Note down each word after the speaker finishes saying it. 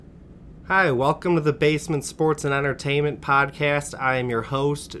Hi, welcome to the Basement Sports and Entertainment Podcast. I am your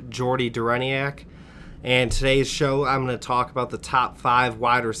host, Jordy and today's show I'm going to talk about the top 5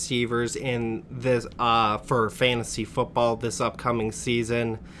 wide receivers in this for fantasy football this upcoming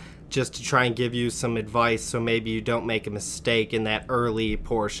season, just to try and give you some advice so maybe you don't make a mistake in that early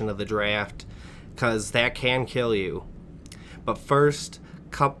portion of the draft, because that can kill you. But first,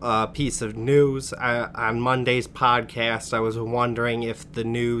 piece of news. On Monday's podcast, I was wondering if the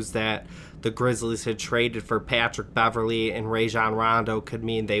news that the Grizzlies had traded for Patrick Beverley and Rajon Rondo could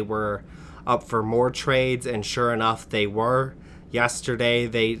mean they were up for more trades, and sure enough, they were. Yesterday,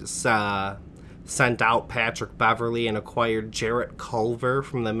 they sent out Patrick Beverley and acquired Jarrett Culver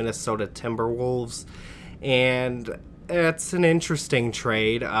from the Minnesota Timberwolves, and it's an interesting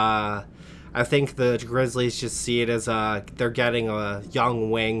trade. I think the Grizzlies just see it as they're getting a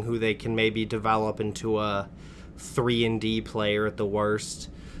young wing who they can maybe develop into a 3-and-D player at the worst.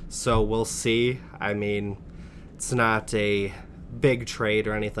 So we'll see. I mean, it's not a big trade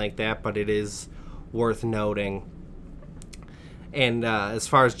or anything like that, but it is worth noting. And as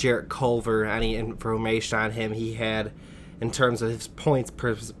far as Jarrett Culver, any information on him, he had, in terms of his points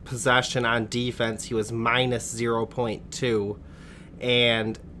per possession on defense, he was minus 0.2.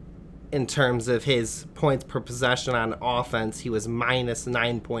 And in terms of his points per possession on offense, he was minus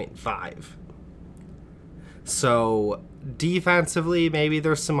 9.5. So defensively, maybe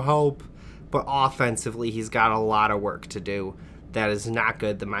there's some hope, but offensively, he's got a lot of work to do. That is not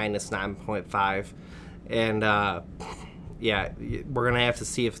good, the minus 9.5. And, yeah, we're going to have to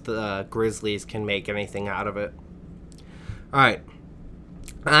see if the Grizzlies can make anything out of it. All right,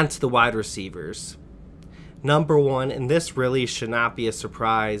 on to the wide receivers. Number one, and this really should not be a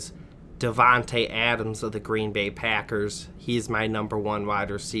surprise, Davante Adams of the Green Bay Packers. He's my number one wide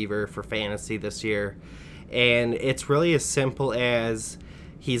receiver for fantasy this year. And it's really as simple as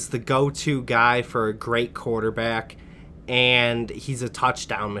he's the go-to guy for a great quarterback, and he's a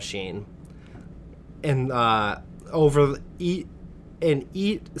touchdown machine. And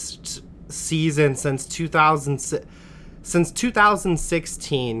each season since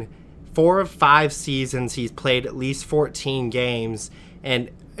 2016, 4 of 5 seasons he's played at least 14 games,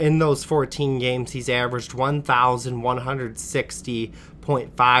 and in those 14 games, he's averaged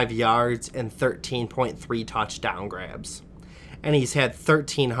 1,160.5 yards and 13.3 touchdown grabs. And he's had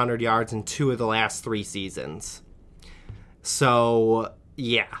 1,300 yards in 2 of the last 3 seasons. So,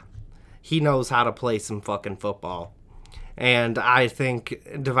 yeah, he knows how to play some fucking football. And I think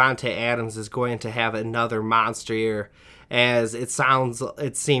Davante Adams is going to have another monster year, as it seems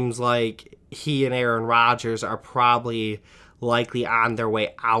like he and Aaron Rodgers are probably likely on their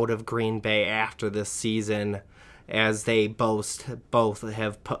way out of Green Bay after this season, as they both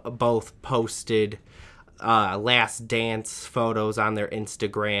have posted Last Dance photos on their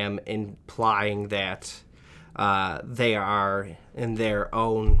Instagram, implying that they are in their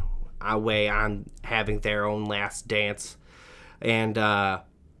own way on having their own Last Dance, and that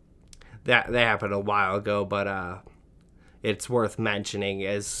happened a while ago, but it's worth mentioning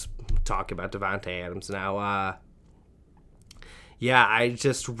as talking about Davante Adams now. Yeah, I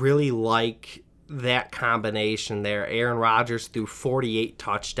just really like that combination there. Aaron Rodgers threw 48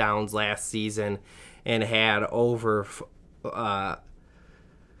 touchdowns last season and had over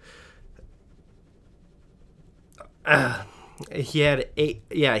he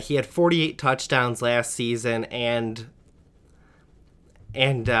had 48 touchdowns last season, and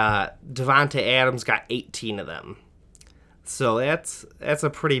Davante Adams got 18 of them. So that's a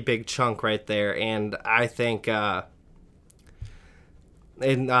pretty big chunk right there, and I think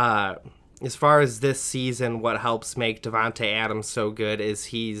as far as this season, what helps make Davante Adams so good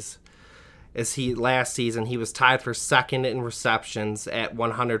is last season he was tied for second in receptions at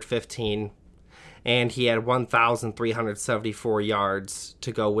 115, and he had 1,374 yards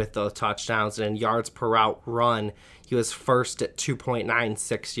to go with those touchdowns. And in yards per route run, he was first at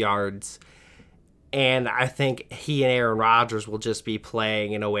 2.96 yards. And I think he and Aaron Rodgers will just be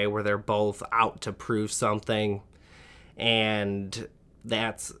playing in a way where they're both out to prove something, and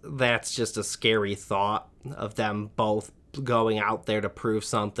that's just a scary thought of them both going out there to prove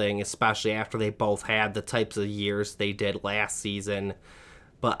something, especially after they both had the types of years they did last season.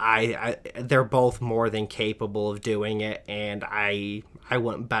 But they're both more than capable of doing it, and I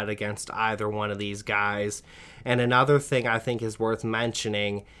wouldn't bet against either one of these guys. And another thing I think is worth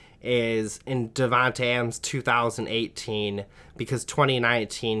mentioning is in Davante Adams 2018, because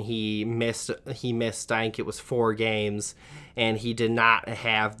 2019 he missed I think it was 4 games, and he did not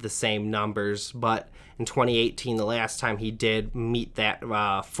have the same numbers. But in 2018, the last time he did meet that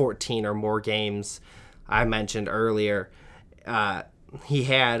 14 or more games I mentioned earlier, he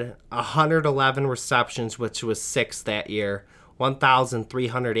had 111 receptions, which was sixth that year,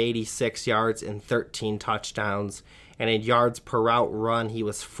 1,386 yards and 13 touchdowns. And in yards per route run, he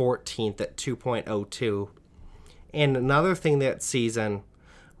was 14th at 2.02. And another thing that season,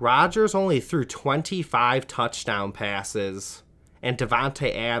 Rodgers only threw 25 touchdown passes, and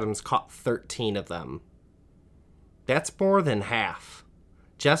Davante Adams caught 13 of them. That's more than half.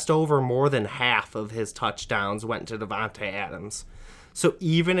 Just over more than half of his touchdowns went to Davante Adams. So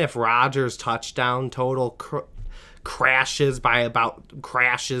even if Rodgers' touchdown total crashes by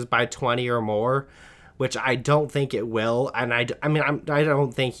 20 or more, which I don't think it will, and I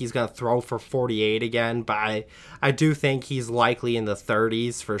don't think he's going to throw for 48 again, but I do think he's likely in the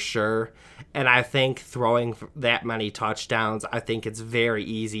 30s for sure. And I think throwing that many touchdowns, I think it's very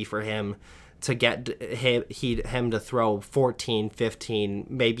easy for him to get him to throw 14, 15,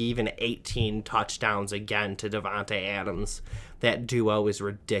 maybe even 18 touchdowns again to Davante Adams. That duo is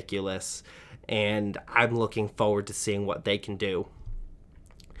ridiculous, and I'm looking forward to seeing what they can do.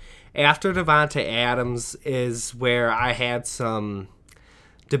 After Davante Adams is where I had some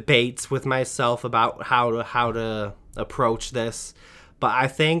debates with myself about how to approach this, but I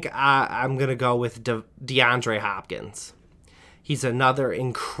think I'm going to go with DeAndre Hopkins. He's another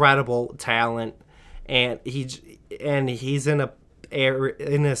incredible talent, and he's in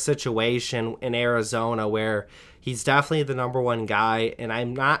a situation in Arizona where he's definitely the number one guy, and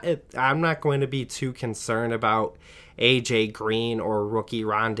I'm not going to be too concerned about AJ Green or rookie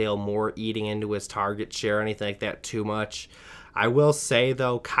Rondale Moore eating into his target share or anything like that too much. I will say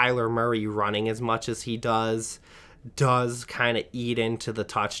though, Kyler Murray running as much as he does kind of eat into the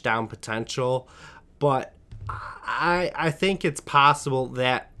touchdown potential, but I think it's possible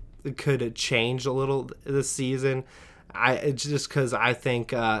that it could change a little this season. Just because I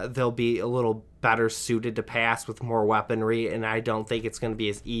think they'll be a little better suited to pass with more weaponry, and I don't think it's going to be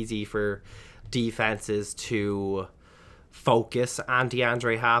as easy for defenses to focus on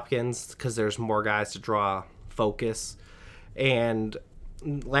DeAndre Hopkins because there's more guys to draw focus. And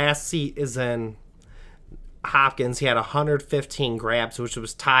last season, Hopkins, he had 115 grabs, which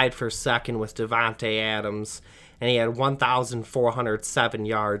was tied for second with Davante Adams, and he had 1,407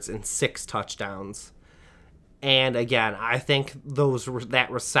 yards and 6 touchdowns. And again, I think that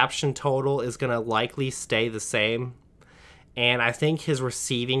reception total is going to likely stay the same, and I think his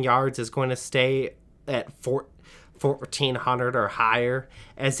receiving yards is going to stay at 1,400 or higher,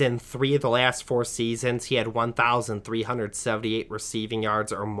 as in 3 of the last 4 seasons he had 1,378 receiving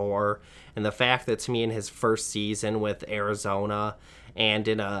yards or more. And the fact that, to me, in his first season with Arizona and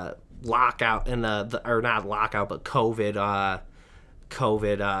in a lockout, COVID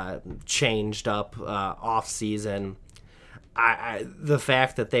changed up off season, the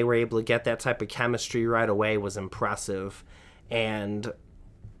fact that they were able to get that type of chemistry right away was impressive, and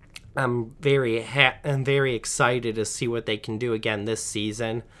I'm very excited to see what they can do again this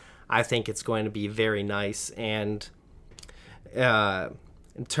season. I think it's going to be very nice. And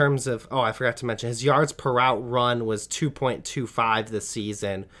in terms of, I forgot to mention, his yards per route run was 2.25 this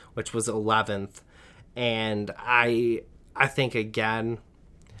season, which was 11th. And I think, again,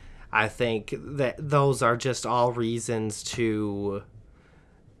 that those are just all reasons to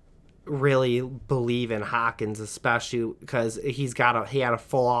really believe in Hopkins, especially because he had a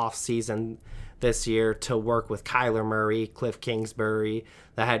full off season this year to work with Kyler Murray, Cliff Kingsbury,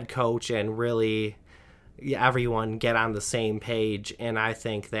 the head coach, and really everyone get on the same page. And I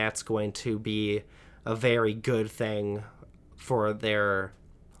think that's going to be a very good thing for their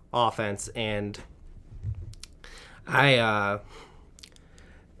offense. And I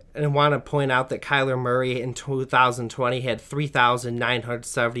want to point out that Kyler Murray in 2020 had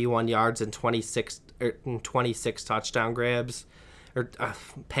 3,971 yards and 26 touchdown grabs or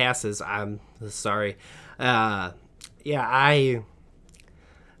passes. I'm sorry. I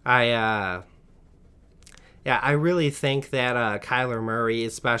really think that Kyler Murray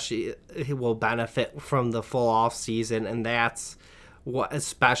especially will benefit from the full off season, and that's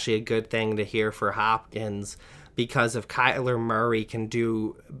especially a good thing to hear for Hopkins. Because if Kyler Murray can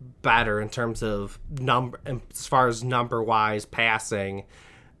do better in terms of as far as number-wise passing,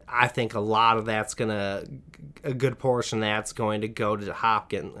 I think a good portion of that's going to go to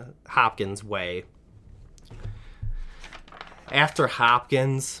Hopkins' way. After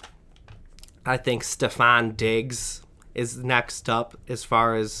Hopkins, I think Stephon Diggs is next up as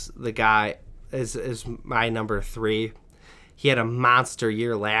far as the guy is my number 3. He had a monster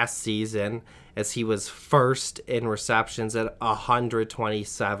year last season, as he was first in receptions at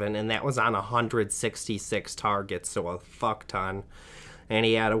 127, and that was on 166 targets, so a fuck ton. and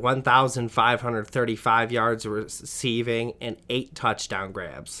he had 1,535 yards receiving and 8 touchdown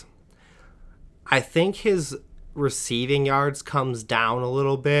grabs. I think his receiving yards comes down a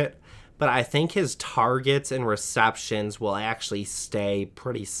little bit, but I think his targets and receptions will actually stay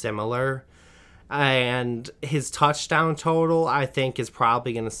pretty similar. And his touchdown total, I think, is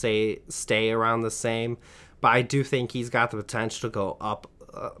probably going to stay around the same. But I do think he's got the potential to go up,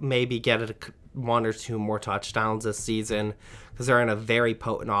 maybe get 1 or 2 more touchdowns this season, because they're in a very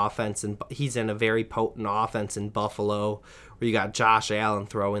potent offense, and he's in a very potent offense in Buffalo, where you got Josh Allen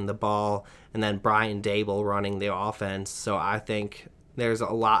throwing the ball, and then Brian Dable running the offense. So I think there's a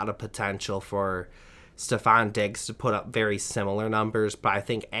lot of potential for Stephon Diggs to put up very similar numbers, but I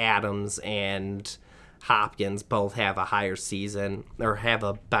think Adams and Hopkins both have a higher season, or have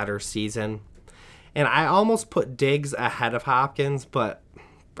a better season. And I almost put Diggs ahead of Hopkins, but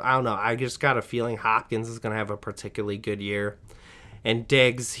I don't know. I just got a feeling Hopkins is going to have a particularly good year. And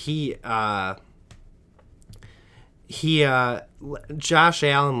Diggs, Josh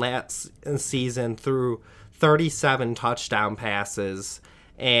Allen last season threw 37 touchdown passes,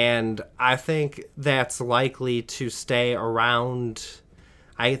 and I think that's likely to stay around.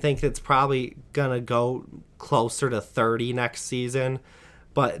 I think it's probably going to go closer to 30 next season.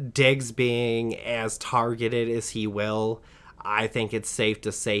 But Diggs being as targeted as he will, I think it's safe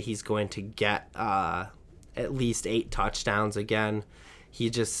to say he's going to get at least 8 touchdowns again.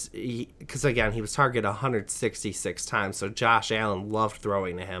 Because again, he was targeted 166 times, so Josh Allen loved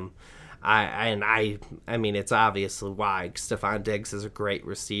throwing to him. I mean, it's obviously why. Stephon Diggs is a great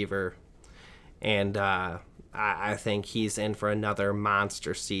receiver, and I think he's in for another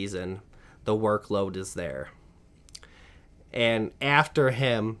monster season. The workload is there. And after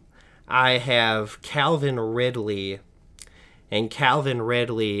him, I have Calvin Ridley. And Calvin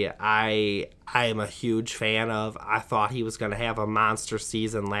Ridley, I am a huge fan of. I thought he was going to have a monster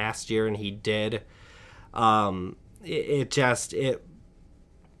season last year, and he did. It's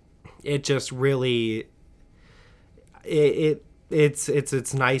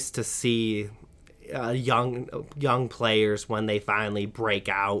nice to see young players when they finally break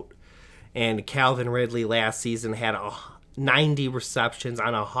out. And Calvin Ridley last season had 90 receptions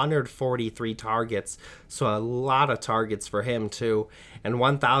on 143 targets, so a lot of targets for him too, and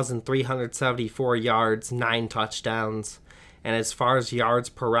 1,374 yards, 9 touchdowns. And as far as yards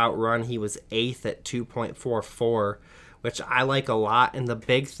per route run, he was 8th at 2.44, which I like a lot. And the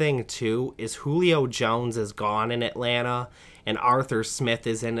big thing too is Julio Jones is gone in Atlanta, and Arthur Smith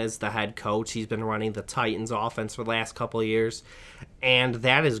is in as the head coach. He's been running the Titans offense for the last couple of years. And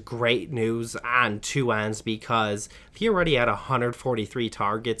that is great news on 2 ends, because if he already had 143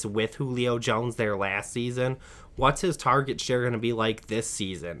 targets with Julio Jones there last season, what's his target share going to be like this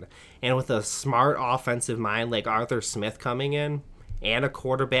season? And with a smart offensive mind like Arthur Smith coming in, and a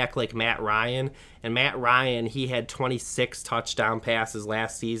quarterback like Matt Ryan. And Matt Ryan, he had 26 touchdown passes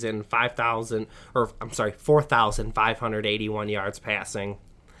last season, 4,581 yards passing.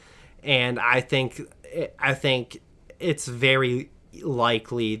 And I think it's very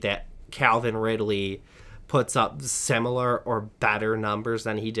likely that Calvin Ridley puts up similar or better numbers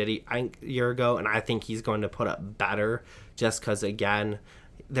than he did a year ago, and I think he's going to put up better just because, again,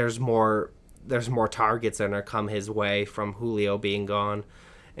 there's more targets that are come his way from Julio being gone,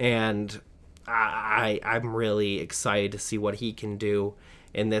 and I'm really excited to see what he can do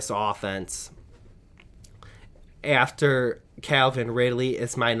in this offense. After Calvin Ridley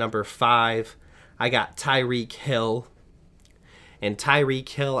is my number 5. I got Tyreek Hill. And Tyreek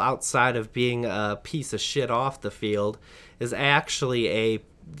Hill, outside of being a piece of shit off the field, is actually a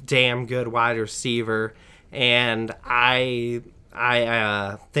damn good wide receiver, and I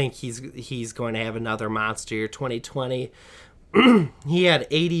think he's going to have another monster year. 2020, he had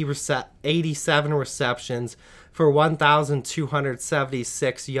 87 receptions for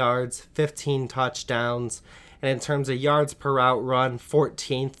 1,276 yards, 15 touchdowns, and in terms of yards per route run,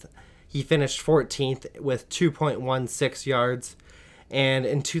 14th. He finished 14th with 2.16 yards. And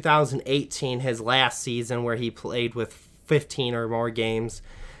in 2018, his last season where he played with 15 or more games,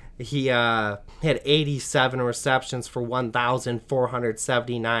 he had 87 receptions for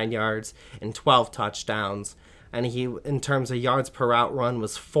 1,479 yards and 12 touchdowns. And he, in terms of yards per route run,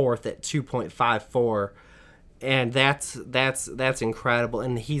 was 4th at 2.54. And that's incredible.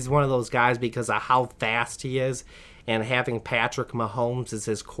 And he's one of those guys, because of how fast he is and having Patrick Mahomes as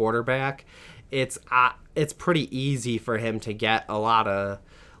his quarterback, it's pretty easy for him to get a lot of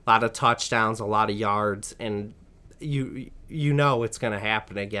touchdowns, a lot of yards, and you know it's going to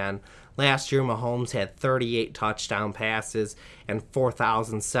happen again. Last year, Mahomes had 38 touchdown passes and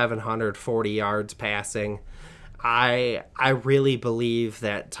 4,740 yards passing. I really believe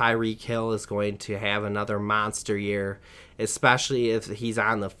that Tyreek Hill is going to have another monster year, especially if he's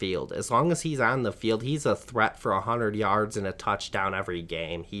on the field. As long as he's on the field, he's a threat for 100 yards and a touchdown every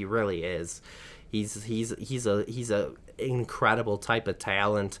game. He really is. He's a incredible type of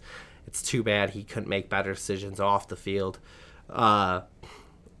talent. It's too bad he couldn't make better decisions off the field. Yeah,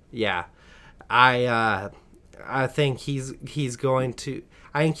 I think he's going to.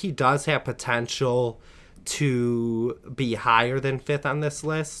 I think he does have potential to be higher than fifth on this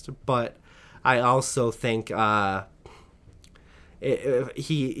list, but I also think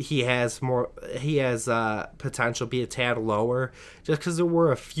he has potential to be a tad lower, just because there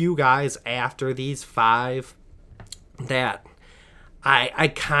were a few guys after these five that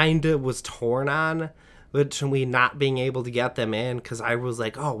I kind of was torn on between not being able to get them in, because I was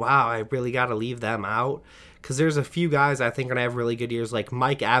like, oh wow, I really got to leave them out. Because there's a few guys I think are going to have really good years, like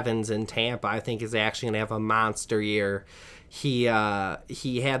Mike Evans in Tampa. I think is actually going to have a monster year. He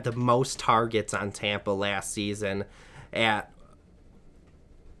had the most targets on Tampa last season at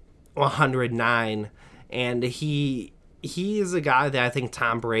 109, and he is a guy that I think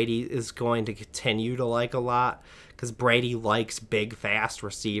Tom Brady is going to continue to like a lot, because Brady likes big, fast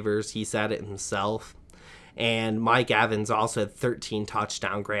receivers. He said it himself. And Mike Evans also had 13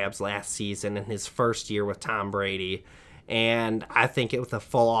 touchdown grabs last season in his first year with Tom Brady. And I think with a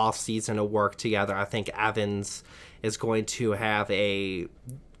full off season of work together, I think Evans is going to have a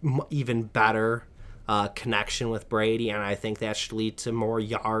even better connection with Brady. And I think that should lead to more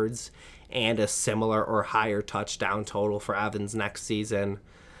yards and a similar or higher touchdown total for Evans next season.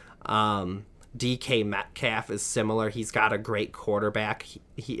 DK Metcalf is similar. He's got a great quarterback.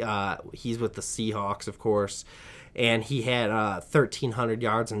 He's with the Seahawks, of course, and he had 1,300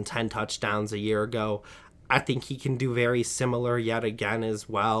 yards and 10 touchdowns a year ago. I think he can do very similar yet again as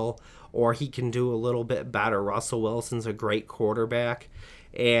well, or he can do a little bit better. Russell Wilson's a great quarterback,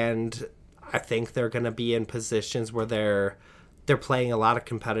 and I think they're going to be in positions where they're playing a lot of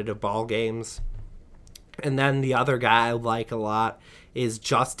competitive ball games. And then the other guy I like a lot is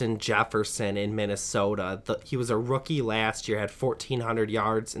Justin Jefferson in Minnesota. He was a rookie last year, had 1,400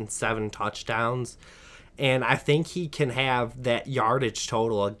 yards and 7 touchdowns. And I think he can have that yardage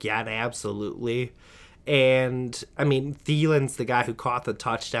total again, absolutely. And, I mean, Thielen's the guy who caught the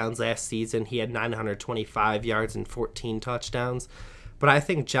touchdowns last season. He had 925 yards and 14 touchdowns. But I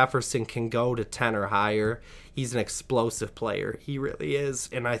think Jefferson can go to 10 or higher. He's an explosive player. He really is.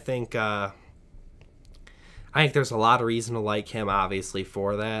 And I think there's a lot of reason to like him, obviously,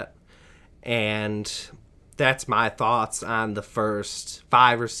 for that. And that's my thoughts on the first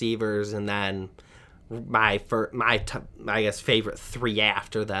 5 receivers, and then my favorite 3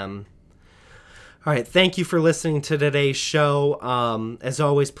 after them. All right, thank you for listening to today's show. As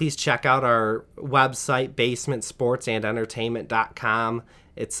always, please check out our website, basementsportsandentertainment.com.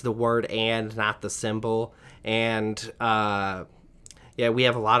 It's the word and, not the symbol. And we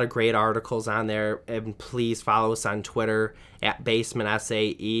have a lot of great articles on there. And please follow us on Twitter at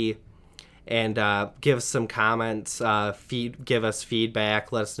BasementSAE. And give us some comments. Give us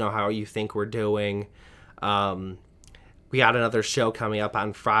feedback. Let us know how you think we're doing. We got another show coming up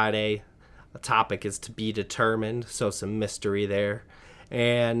on Friday. The topic is to be determined, so some mystery there.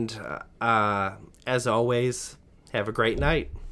 And as always, have a great night.